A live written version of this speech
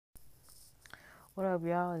What up,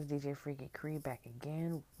 y'all? It's DJ Freaky Cree back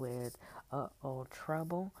again with Oh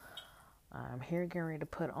Trouble. I'm here getting ready to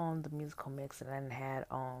put on the musical mix that I had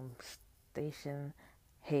on Station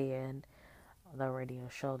Head, the radio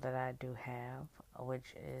show that I do have,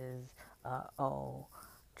 which is Oh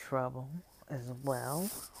Trouble as well.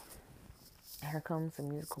 Here comes the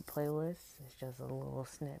musical playlist. It's just a little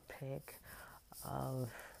snippet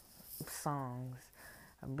of songs,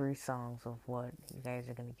 brief songs of what you guys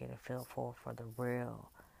are going to get a feel for the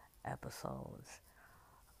real episodes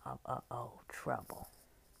of Oh Trouble.